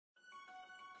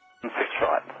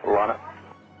right, line up.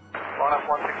 Line up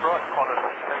 16 right, Qantas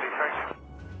 73.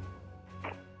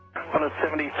 Qantas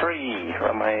 73,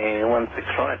 runway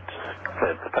 16 right,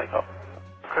 cleared for takeoff.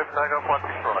 Clear for takeoff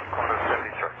 16 right, Qantas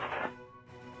 73.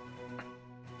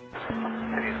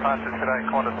 Heavy departure today,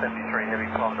 Qantas 73, heavy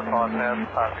kilometre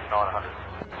 5,000, passing 900.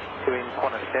 Two in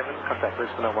Qantas 7, contact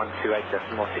Lisbon at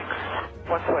 128.6.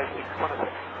 128,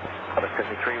 Qantas. Qantas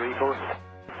 73 resource.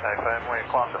 Okay, firm, we're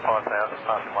kilometre 5,000,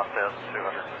 passing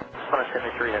 1,200. Qantas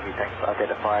 73 heavy tanks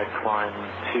identified, climb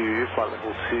to flight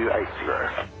level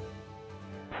 280.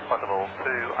 Flight level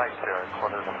 280,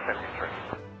 Qantas 73.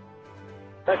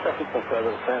 No traffic for further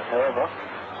descent, however.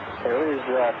 There is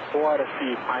quite a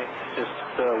few pints just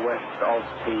west of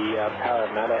the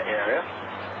Parramatta area.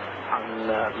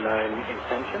 Unknown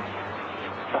intention.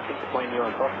 Nothing between you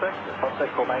and Prospect.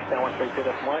 Prospect call base down 132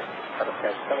 decimal 8.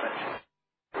 Satisfaction 7H.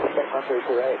 Check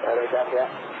 1328, auto down here.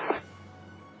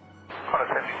 Qantas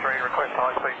 73, request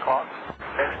high speed climb.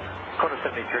 Yes. Qantas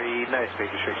 73, no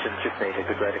speed restrictions, just need a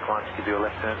good rate of climb to give you a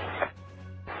left turn.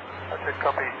 I said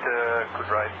copied, good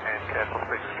rate and cancel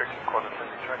speed restriction, Qantas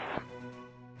 73.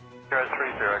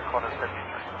 030, Qantas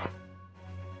 73.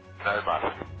 No bus.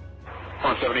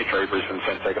 Qantas 73, Brisbane,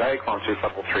 Centre, good day, Qantas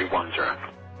level 310.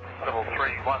 Level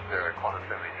 310, Qantas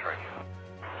 73.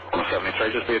 Qantas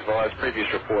 73, just be advised, previous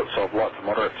reports of light to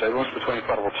moderate turbulence between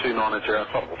flight level 290 and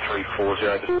flight level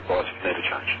 340, just advise if you need a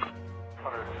change.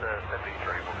 Qantas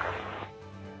 73 will come.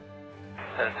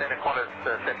 Centre Qantas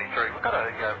 73, we've got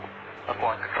a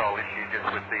flight control issue just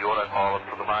with the autopilot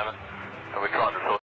for the moment, and we're trying to sort